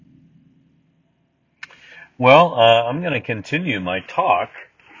Well, I'm going to continue my talk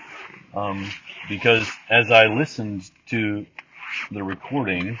um, because as I listened to the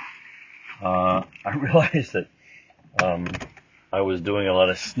recording, I realized that um, I was doing a lot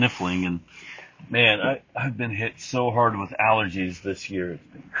of sniffling, and man, I've been hit so hard with allergies this year. It's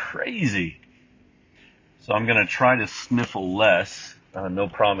been crazy. So I'm going to try to sniffle less. No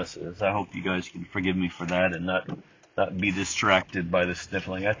promises. I hope you guys can forgive me for that and not be distracted by the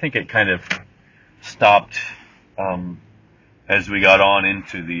sniffling. I think it kind of stopped um, as we got on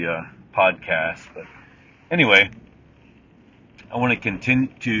into the podcast. But anyway, I want to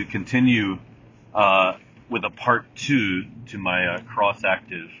continue with a part two to my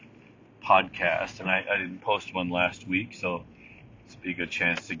cross-active podcast, and I didn't post one last week, so it's a good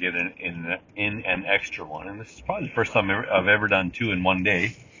chance to get in an extra one. And this is probably the first time I've ever done two in one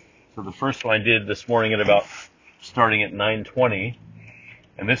day. So the first one I did this morning at about starting at 9:20,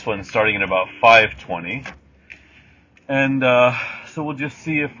 and this one starting at about 5:20. And so we'll just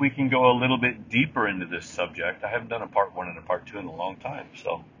see if we can go a little bit deeper into this subject. I haven't done a part one and a part two in a long time,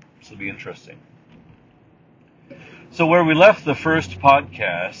 so this will be interesting. So where we left the first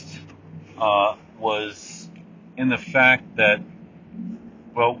podcast was in the fact that,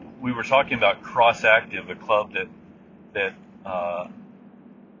 well, we were talking about Cross Active, a club that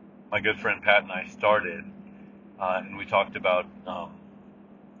my good friend Pat and I started, and we talked about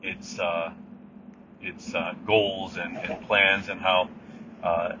its goals and plans and how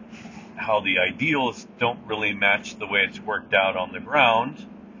the ideals don't really match the way it's worked out on the ground.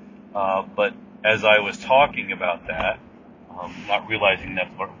 But as I was talking about that, not realizing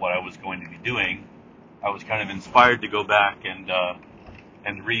that's what I was going to be doing, I was kind of inspired to go back and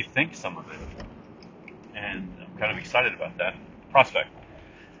rethink some of it, and I'm kind of excited about that prospect.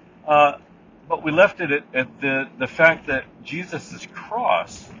 Uh, but we left it at the fact that Jesus'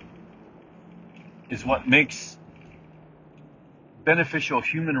 cross is what makes beneficial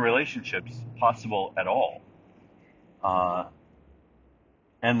human relationships possible at all. Uh,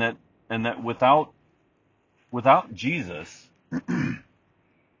 and that without Jesus, and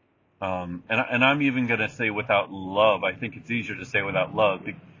I'm even going to say without love. I think it's easier to say without love.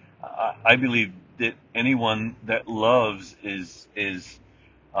 I believe that anyone that loves is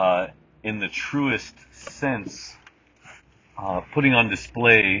uh, in the truest sense putting on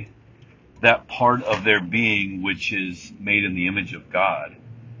display that part of their being which is made in the image of God.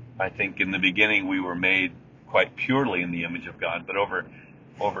 I think in the beginning we were made quite purely in the image of God, but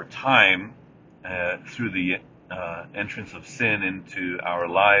over time, through the entrance of sin into our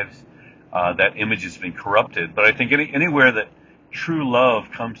lives, that image has been corrupted. But I think anywhere that true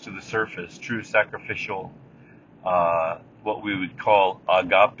love comes to the surface, true sacrificial, what we would call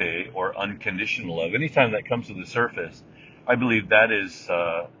agape or unconditional love, anytime that comes to the surface, I believe that is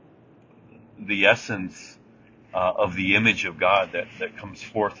the essence of the image of God that comes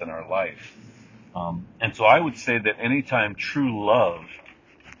forth in our life. And so I would say that anytime true love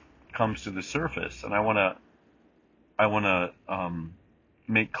comes to the surface, and I want to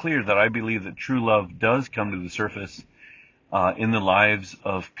make clear that I believe that true love does come to the surface in the lives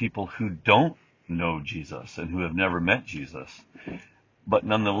of people who don't know Jesus and who have never met Jesus. But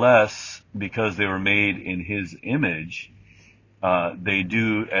nonetheless, because they were made in His image, they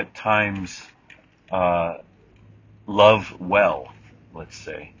do at times love well, let's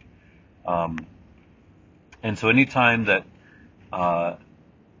say. Um, and so anytime uh,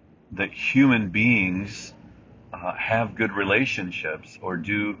 that human beings have good relationships or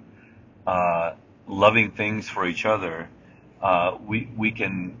do uh, loving things for each other, we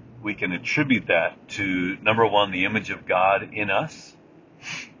can attribute that to, number one, the image of God in us,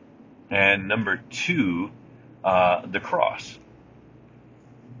 and number two, the cross.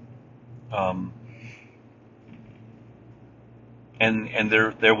 Um, and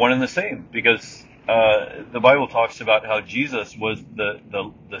they're one and the same, because the Bible talks about how Jesus was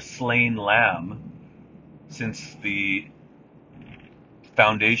the slain lamb since the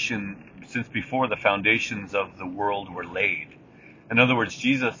since before the foundations of the world were laid. In other words,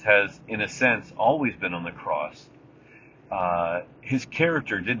 Jesus has, in a sense, always been on the cross. His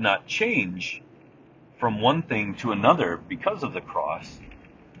character did not change from one thing to another because of the cross.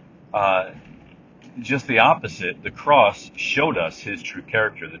 Uh, just the opposite. The cross showed us his true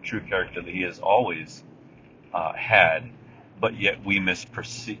character, the true character that he has always had, but yet we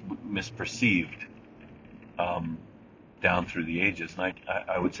misperceived um, down through the ages. And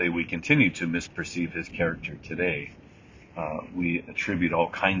I would say we continue to misperceive his character today. We attribute all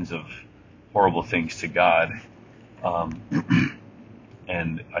kinds of horrible things to God.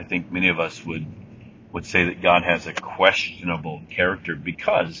 And I think many of us would say that God has a questionable character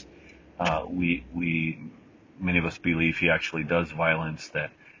because we many of us believe he actually does violence,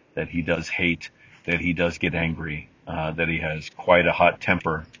 that he does hate, that he does get angry, that he has quite a hot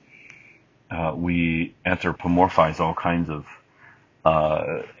temper. We anthropomorphize all kinds of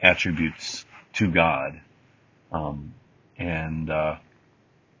attributes to God. And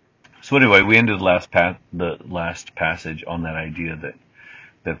so anyway, we ended the last passage on that idea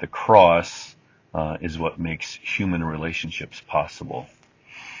that the cross is what makes human relationships possible.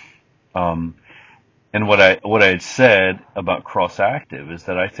 And what I had said about Cross Active is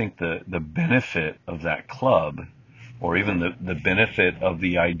that I think the benefit of that club, or even the benefit of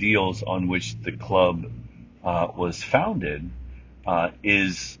the ideals on which the club was founded,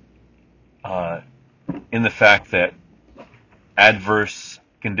 is in the fact that adverse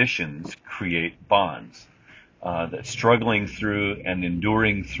conditions create bonds. That struggling through and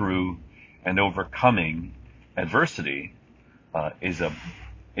enduring through and overcoming adversity is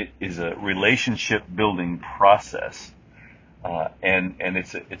a relationship building process, and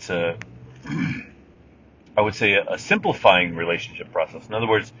it's a I would say a simplifying relationship process. In other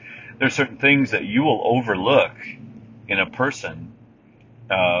words, there's certain things that you will overlook in a person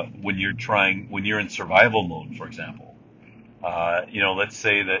when you're in survival mode, for example. Let's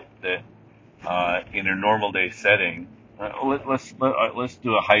say that in a normal day setting, let's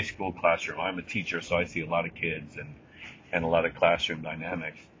do a high school classroom. I'm a teacher, so I see a lot of kids and a lot of classroom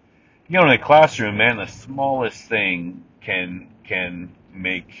dynamics. In a classroom, man, the smallest thing can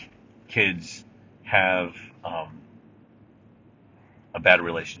make kids have a bad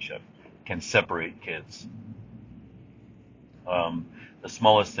relationship, can separate kids. The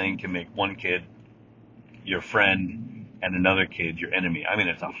smallest thing can make one kid your friend and another kid your enemy. I mean,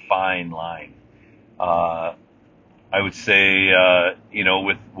 it's a fine line. I would say,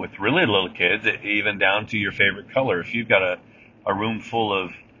 with really little kids, even down to your favorite color. If you've got a room full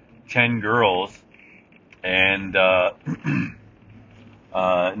of 10 girls and 9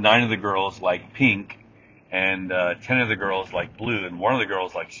 of the girls like pink and 10 of the girls like blue and one of the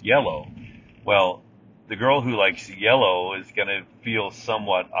girls likes yellow, well, the girl who likes yellow is going to feel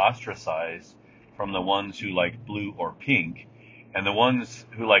somewhat ostracized from the ones who like blue or pink, and the ones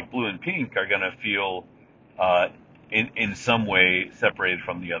who like blue and pink are going to feel in some way separated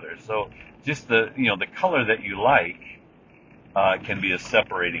from the others. So just the color that you like can be a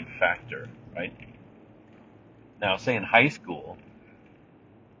separating factor, right? Now, say in high school,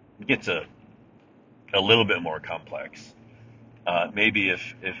 it gets a little bit more complex. Maybe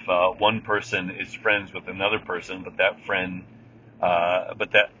if one person is friends with another person, but that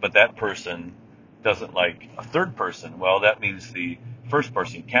person doesn't like a third person, well, that means the first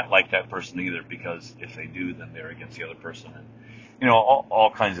person can't like that person either, because if they do, then they're against the other person. And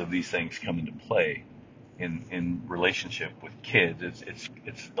all kinds of these things come into play in relationship with kids. It's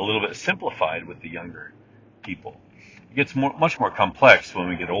a little bit simplified with the younger people. It gets much more complex when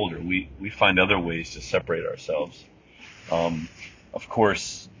we get older. We find other ways to separate ourselves. Of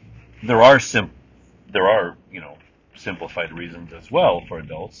course, there are simplified reasons as well for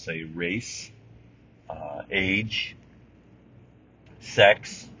adults, say race, age,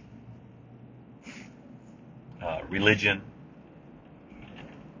 sex, religion.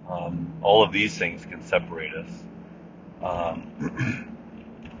 All of these things can separate us,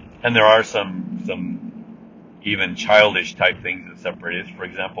 and there are some even childish type things that separate us. For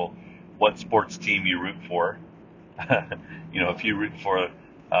example, what sports team you root for. If you root for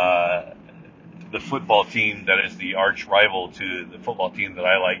the football team that is the arch rival to the football team that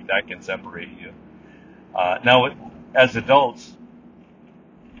I like, that can separate you. Now, as adults,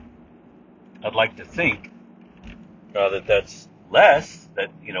 I'd like to think that's less,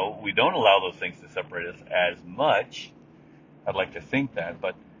 that we don't allow those things to separate us as much. I'd like to think that,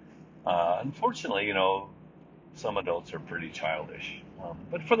 but unfortunately, some adults are pretty childish.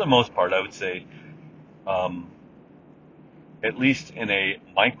 But for the most part, I would say, at least in a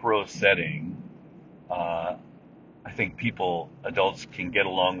micro setting, I think adults can get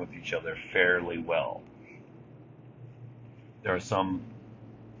along with each other fairly well. There are some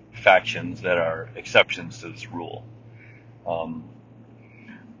factions that are exceptions to this rule.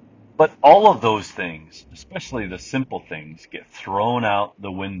 But all of those things, especially the simple things, get thrown out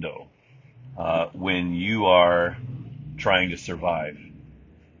the window when you are trying to survive.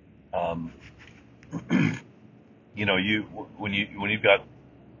 When you've got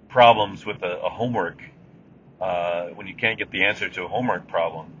problems with a homework, when you can't get the answer to a homework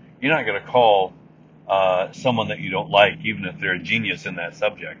problem, you're not going to call someone that you don't like, even if they're a genius in that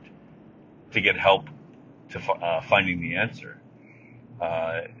subject, to get help to finding the answer.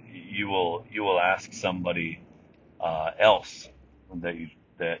 You will ask somebody else that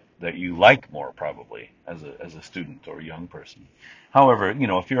that you like more probably as a student or a young person. However,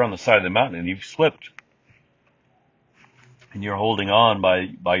 if you're on the side of the mountain and you've slipped and you're holding on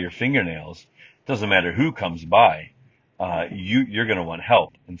by your fingernails, it doesn't matter who comes by, you're going to want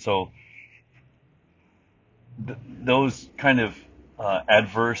help. And so those kind of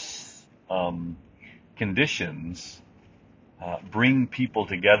adverse conditions bring people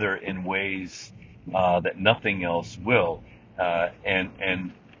together in ways that nothing else will,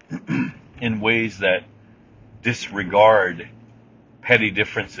 and in ways that disregard petty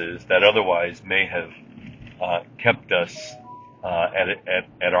differences that otherwise may have kept us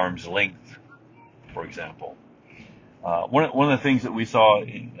at arm's length, for example. One of the things that we saw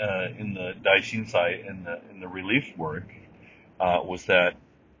in the Daishinsai in the relief work was that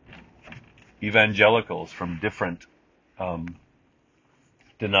evangelicals from different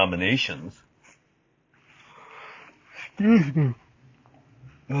denominations. Oh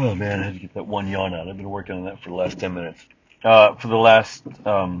man, I had to get that one yawn out. I've been working on that for the last 10 minutes. For the last,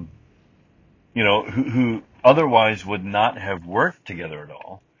 who otherwise would not have worked together at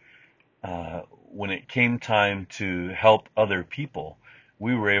all. When it came time to help other people,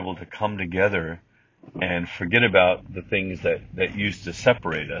 we were able to come together and forget about the things that used to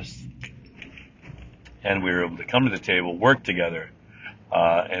separate us. And we were able to come to the table, work together,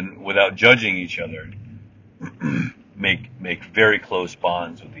 and without judging each other, make very close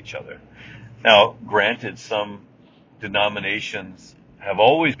bonds with each other. Now, granted, some denominations have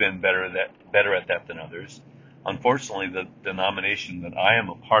always been better at that than others. Unfortunately, the denomination that I am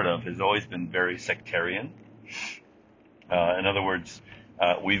a part of has always been very sectarian. In other words,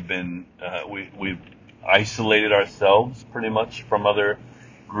 we've isolated ourselves pretty much from other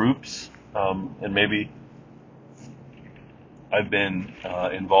groups, and maybe I've been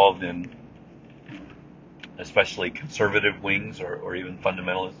involved in especially conservative wings or even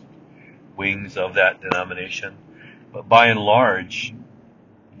fundamentalist wings of that denomination. But by and large,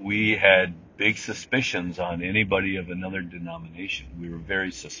 we had big suspicions on anybody of another denomination. We were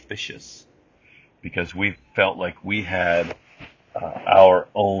very suspicious because we felt like we had our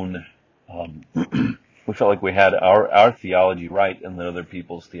own, we felt like we had our theology right and that other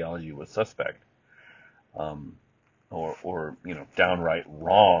people's theology was suspect, or downright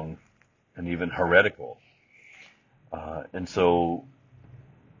wrong and even heretical. And so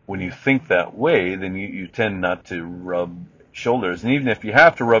when you think that way, then you tend not to rub shoulders. And even if you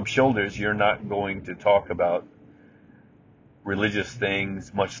have to rub shoulders, you're not going to talk about religious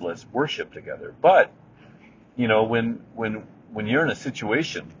things, much less worship together. But, when you're in a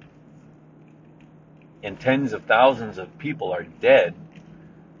situation and tens of thousands of people are dead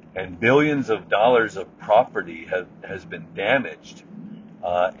and billions of dollars of property has been damaged,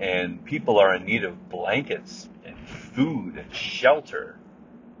 and people are in need of blankets and food and shelter,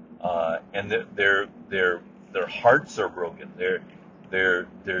 and their hearts are broken.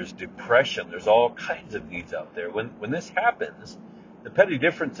 There's depression. There's all kinds of needs out there. When this happens, the petty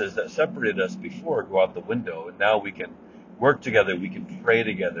differences that separated us before go out the window, and now we can work together, we can pray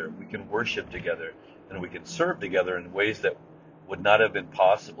together, we can worship together, and we can serve together in ways that would not have been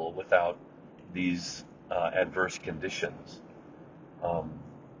possible without these adverse conditions.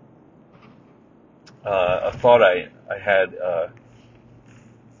 A thought I had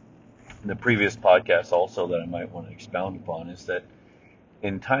in the previous podcast also that I might want to expound upon is that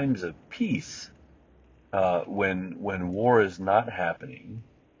in times of peace, when war is not happening,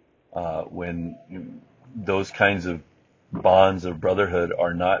 when those kinds of bonds of brotherhood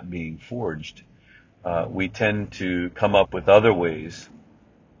are not being forged, we tend to come up with other ways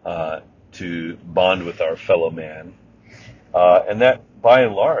to bond with our fellow man, and that by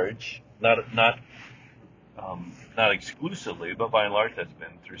and large, not exclusively, but by and large, that's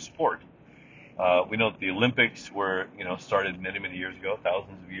been through sport. We know that the Olympics were, started many, many years ago,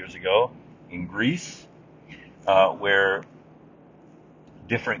 thousands of years ago, in Greece, where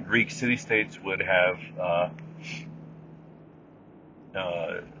different Greek city-states would have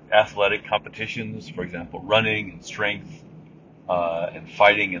athletic competitions, for example, running and strength and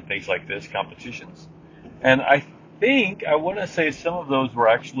fighting and things like this, competitions. And I want to say some of those were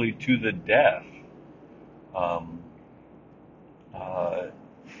actually to the death.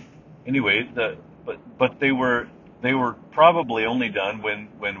 Anyway, but they were probably only done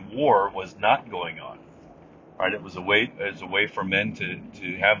when war was not going on. Right? It was a way for men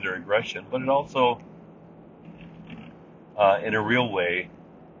to have their aggression, but it also, in a real way,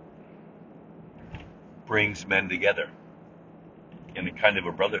 brings men together in a kind of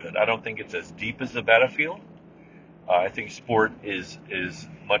a brotherhood. I don't think it's as deep as the battlefield. I think sport is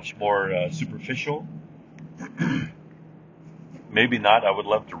much more superficial. maybe not. I would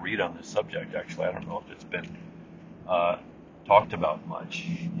love to read on this subject, actually. I don't know if it's been uh, talked about much.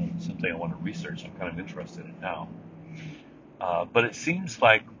 It's something I want to research. I'm kind of interested in now. But it seems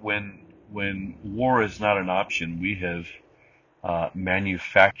like when war is not an option, we have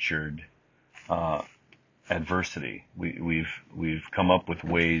manufactured uh, adversity. We've come up with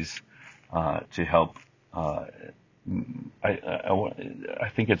ways to help. Uh, I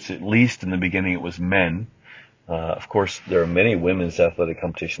think it's at least in the beginning it was men. Of course, there are many women's athletic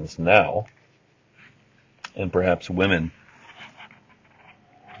competitions now, and perhaps women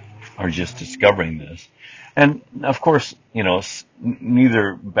are just discovering this. And of course,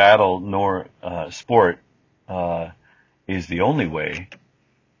 neither battle nor sport uh, is the only way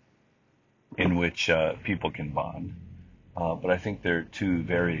in which people can bond. But I think they're two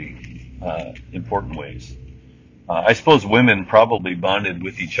very important ways. I suppose women probably bonded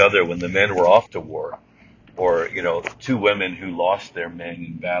with each other when the men were off to war, or two women who lost their men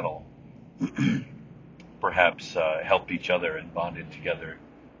in battle, perhaps helped each other and bonded together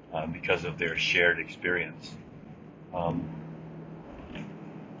because of their shared experience. Um,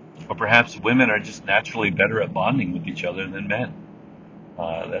 or perhaps women are just naturally better at bonding with each other than men.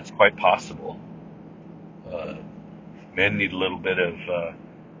 That's quite possible. Uh, Men need a little bit of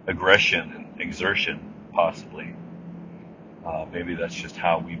aggression and exertion, possibly. Maybe that's just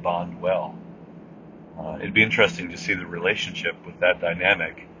how we bond well. It'd be interesting to see the relationship with that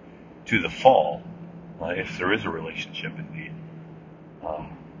dynamic to the fall, if there is a relationship indeed.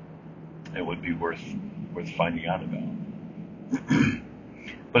 Um, it would be worth finding out about.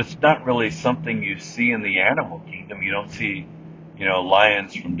 But it's not really something you see in the animal kingdom. You don't see,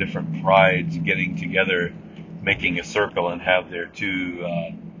 lions from different prides getting together, making a circle, and have their two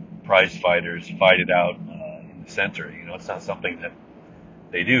prize fighters fight it out in the center. It's not something that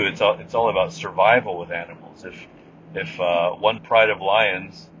they do. It's all about survival with animals. If one pride of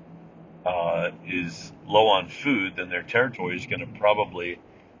lions is low on food, then their territory is going to probably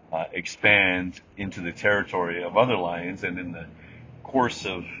expand into the territory of other lions, and in the course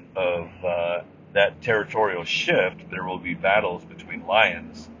of that territorial shift, there will be battles between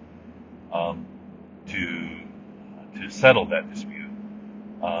lions um, to settle that dispute.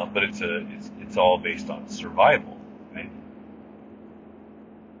 But it's all based on survival, right?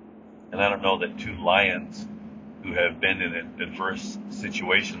 And I don't know that two lions who have been in an adverse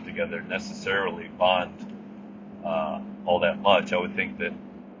situation together necessarily bond all that much. I would think that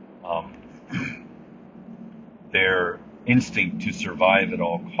um, their instinct to survive at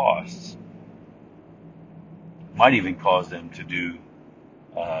all costs might even cause them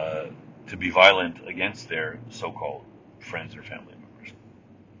uh, to be violent against their so-called friends or family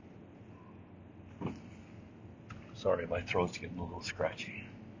members. Sorry, my throat's getting a little scratchy.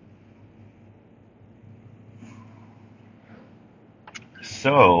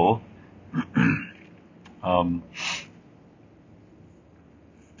 So, um,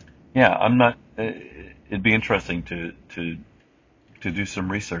 yeah, I'm not. It'd be interesting to do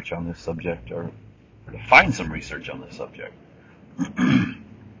some research on this subject, or to find some research on this subject.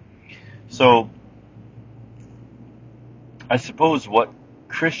 So, I suppose what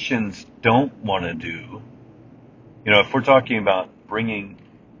Christians don't want to do, if we're talking about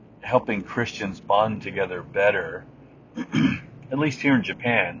helping Christians bond together better, at least here in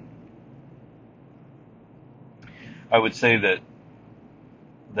Japan, I would say that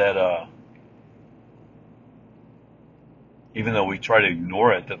even though we try to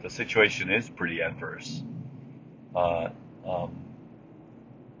ignore it, that the situation is pretty adverse. Uh, um,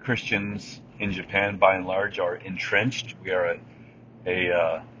 Christians in Japan, by and large, are entrenched. We are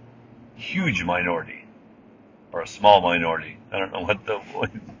a huge minority, or a small minority. I don't know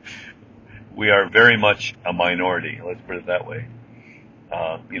we are very much a minority. Let's put it that way.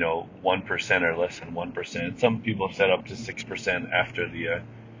 1% or less than 1%. Some people have said up to 6% after the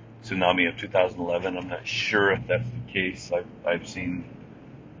tsunami of 2011. I'm not sure if that's the case. I've seen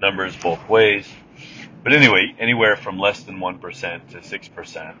numbers both ways. But anyway, anywhere from less than 1% to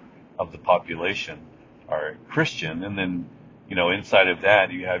 6% of the population are Christian. And then, inside of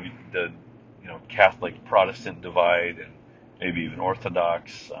that, you have the, Catholic Protestant divide, and maybe even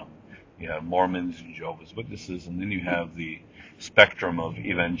Orthodox. You have Mormons and Jehovah's Witnesses. And then you have the spectrum of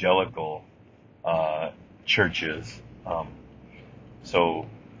evangelical churches. So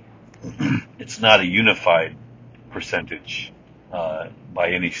it's not a unified percentage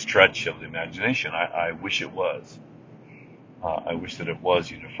by any stretch of the imagination. I wish it was. I wish that it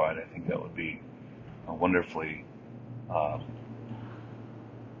was unified. I think that would be a wonderfully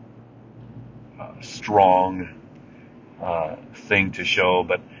strong thing to show.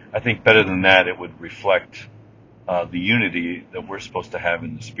 But I think better than that, it would reflect the unity that we're supposed to have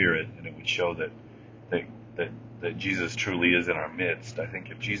in the Spirit, and it would show that that that Jesus truly is in our midst. I think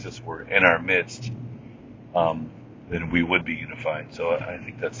if Jesus were in our midst, um, then we would be unified. So I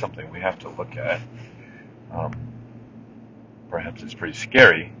think that's something we have to look at. Um, Perhaps it's pretty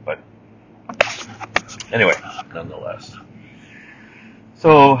scary, but anyway, nonetheless.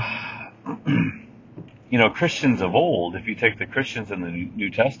 So, Christians of old, if you take the Christians in the New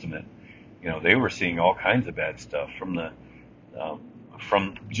Testament, they were seeing all kinds of bad stuff um,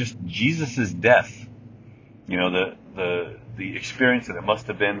 from just Jesus's death. The experience that it must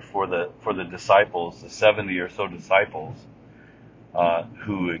have been for the disciples, the 70 or so disciples,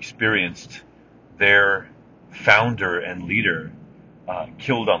 who experienced their founder and leader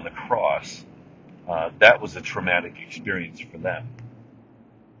killed on the cross. That was a traumatic experience for them,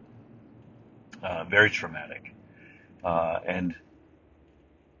 very traumatic. And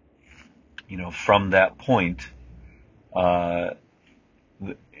from that point, uh,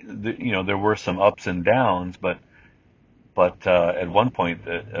 there were some ups and downs, but at one point,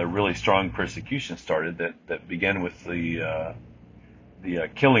 a really strong persecution started that began with the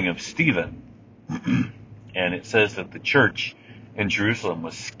killing of Stephen, and it says that the church in Jerusalem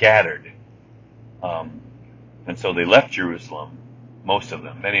was scattered, and so they left Jerusalem, most of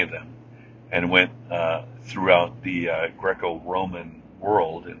them, many of them, and went throughout the Greco-Roman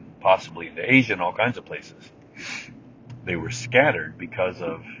world and possibly into Asia and all kinds of places. They were scattered because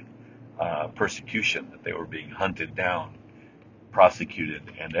of persecution, that they were being hunted down, prosecuted,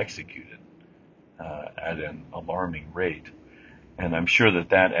 and executed at an alarming rate. And I'm sure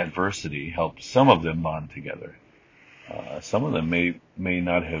that adversity helped some of them bond together. Some of them may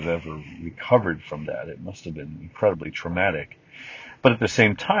not have ever recovered from that. It must have been incredibly traumatic. But at the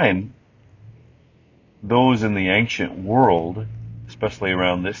same time, those in the ancient world, especially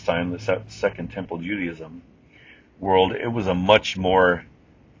around this time, the Second Temple Judaism world, it was a much more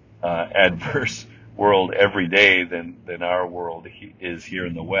adverse world every day than our world is here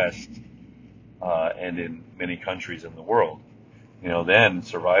in the West and in many countries in the world. Then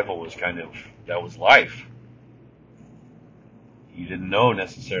survival was that was life. You didn't know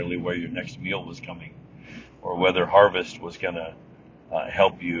necessarily where your next meal was coming, or whether harvest was going to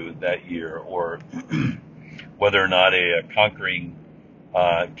help you that year, or whether or not a conquering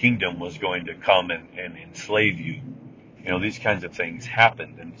kingdom was going to come and enslave you. These kinds of things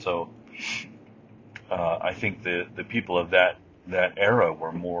happened, and so I think the people of that era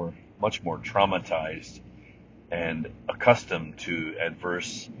were much more traumatized and accustomed to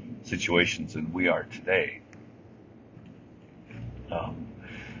adverse situations than we are today.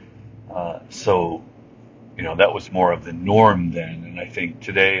 So that was more of the norm then, and I think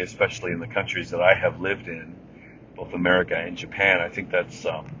today, especially in the countries that I have lived in, both America and Japan, I think that's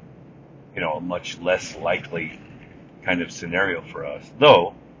a much less likely kind of scenario for us.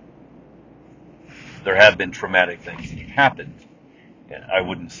 Though there have been traumatic things that have happened, and I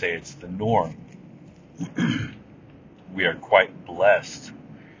wouldn't say it's the norm. We are quite blessed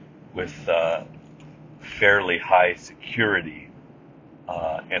with fairly high security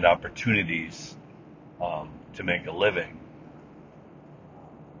and opportunities to make a living,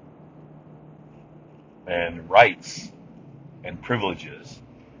 and rights and privileges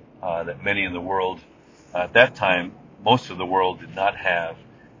that many in the world at that time, most of the world did not have,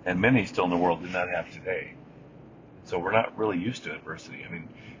 and many still in the world do not have today. So we're not really used to adversity. I mean,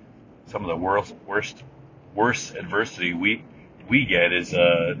 some of the worst adversity we get is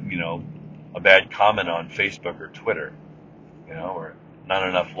a bad comment on Facebook or Twitter, or not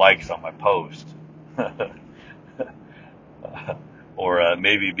enough likes on my post, or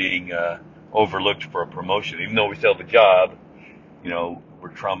maybe being overlooked for a promotion, even though we still have a job. We're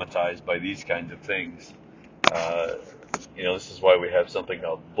traumatized by these kinds of things. This is why we have something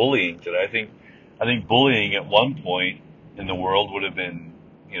called bullying today. I think bullying at one point in the world would have been,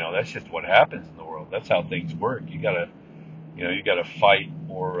 that's just what happens in the world. That's how things work. You gotta fight,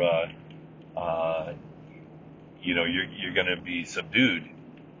 or you're gonna be subdued.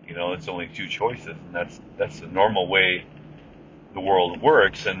 It's only two choices, and that's the normal way the world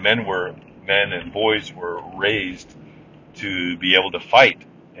works. And men and boys were raised to be able to fight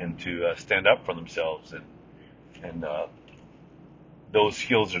and to stand up for themselves, and those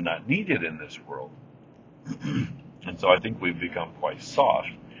skills are not needed in this world. And so I think we've become quite soft.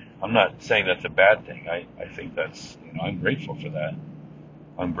 I'm not saying that's a bad thing. I think that's, I'm grateful for that.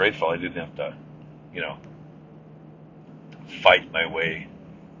 I'm grateful I didn't have to, fight my way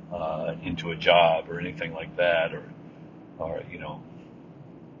into a job or anything like that, or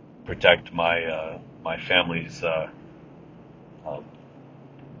protect my family's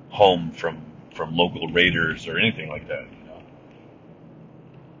home from from local raiders or anything like that.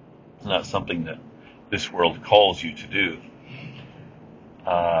 It's not something that this world calls you to do.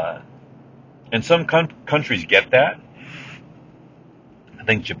 And some countries get that. I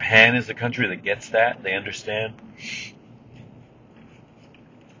think Japan is a country that gets that. They understand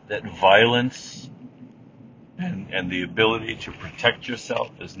that violence and the ability to protect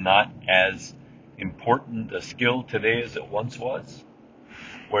yourself is not as important a skill today as it once was.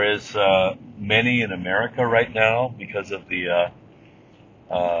 Whereas many in America right now, because of the,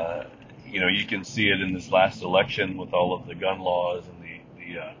 you can see it in this last election with all of the gun laws and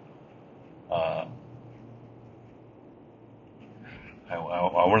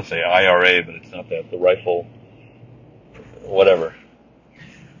I want to say IRA, but it's not that, the rifle, whatever,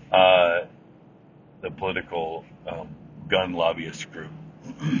 the political gun lobbyist group.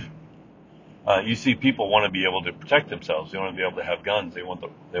 You see people want to be able to protect themselves. They want to be able to have guns. They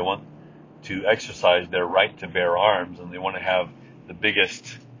want to exercise their right to bear arms, and they want to have the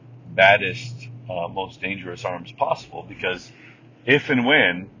biggest, baddest, most dangerous arms possible, because if and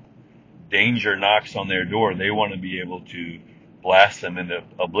when danger knocks on their door, they want to be able to blast them into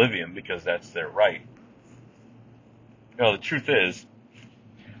oblivion, because that's their right. The truth is,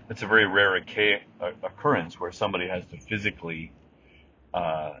 it's a very rare occurrence where somebody has to physically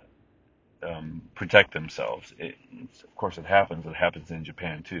protect themselves. Of course, it happens. It happens in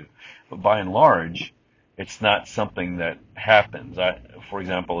Japan too. But by and large, it's not something that happens. For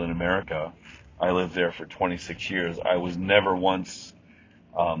example, in America, I lived there for 26 years. I was never once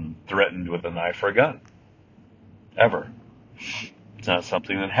threatened with a knife or a gun, ever. It's not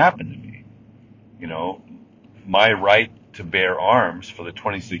something that happened to me. My right to bear arms for the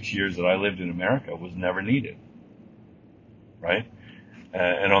 26 years that I lived in America was never needed, right?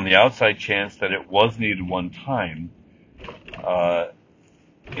 And on the outside chance that it was needed one time,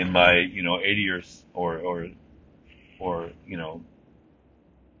 in my 80 years or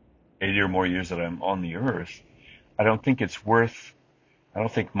 80 or more years that I'm on the earth, I don't think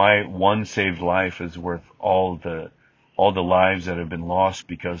my one saved life is worth all the lives that have been lost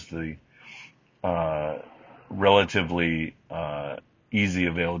because the relatively easy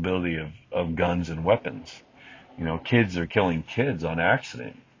availability of guns and weapons. Kids are killing kids on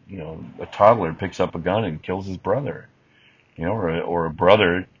accident. A toddler picks up a gun and kills his brother. Or a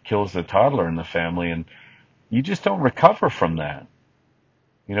brother kills the toddler in the family, and you just don't recover from that.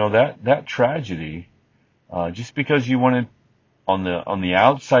 That tragedy, just because you wanted on the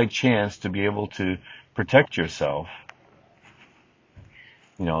outside chance to be able to protect yourself.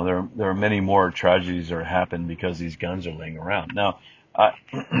 There are many more tragedies that happen because these guns are laying around. Now,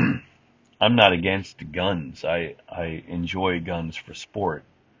 I'm not against guns. I enjoy guns for sport.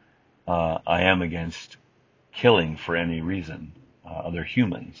 I am against killing for any reason other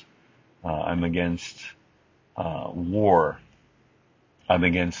humans. I'm against war. I'm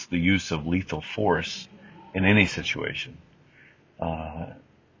against the use of lethal force in any situation. And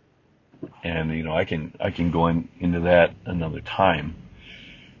I can go into that another time.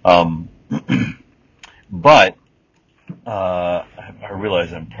 But I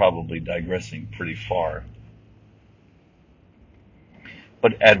realize I'm probably digressing pretty far.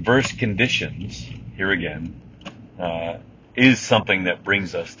 But adverse conditions, here again, is something that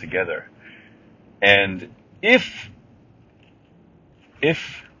brings us together. And if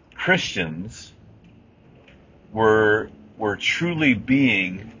Christians were truly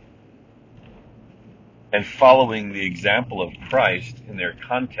being and following the example of Christ in their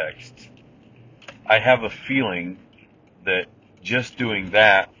context, I have a feeling that just doing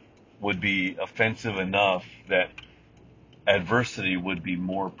that would be offensive enough that adversity would be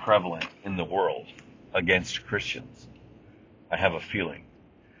more prevalent in the world against Christians. I have a feeling.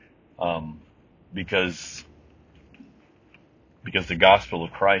 Because the gospel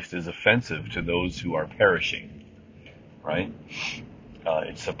of Christ is offensive to those who are perishing, right?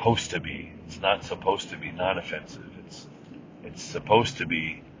 It's supposed to be. It's not supposed to be non-offensive. It's supposed to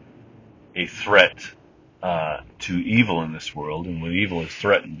be a threat to evil in this world, and when evil is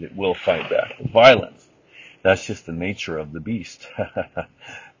threatened, it will fight back with violence. That's just the nature of the beast,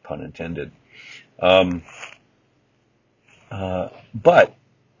 pun intended. But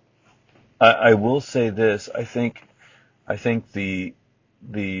I will say this: I think I think there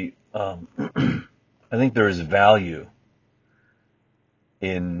is value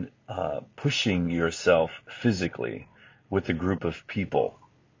in pushing yourself physically with a group of people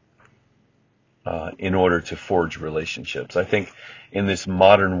in order to forge relationships. I think in this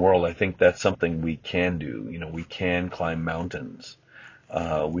modern world, I think that's something we can do. We can climb mountains.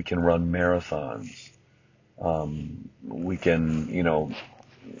 We can run marathons. We can,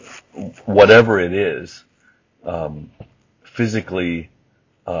 whatever it is, physically,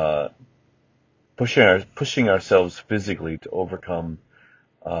 uh, pushing ourselves physically to overcome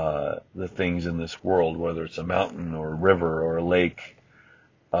the things in this world, whether it's a mountain or a river or a lake,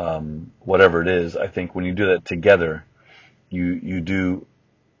 whatever it is. I think when you do that together, you do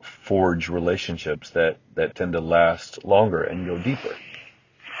forge relationships that tend to last longer and go deeper.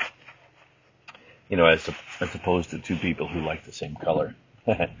 As opposed to two people who like the same color,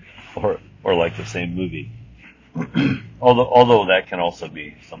 or like the same movie. Although that can also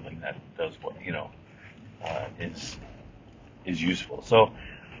be something that does what is useful. So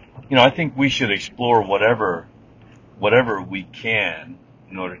I think we should explore whatever we can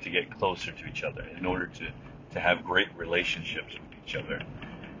in order to get closer to each other, in order to have great relationships with each other.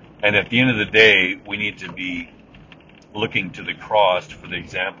 And at the end of the day, we need to be looking to the cross for the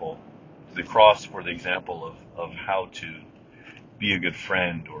example, of how to be a good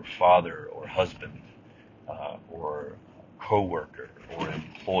friend or father or husband, or coworker or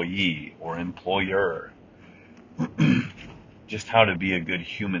employee or employer, just how to be a good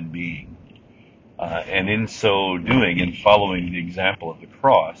human being. And in so doing, in following the example of the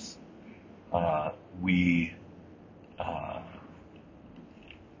cross, we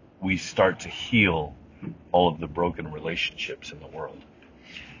start to heal all of the broken relationships in the world.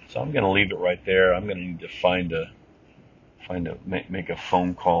 So I'm going to leave it right there. I'm going to need to make a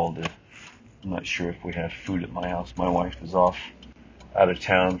phone call to. I'm not sure if we have food at my house. My wife is off out of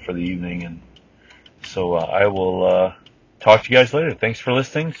town for the evening, and so I will talk to you guys later. Thanks for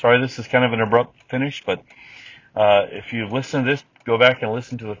listening. Sorry this is kind of an abrupt finish, but if you've listened to this, go back and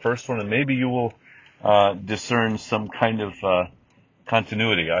listen to the first one, and maybe you will discern some kind of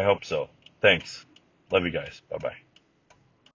continuity. I hope so. Thanks. Love you guys. Bye-bye.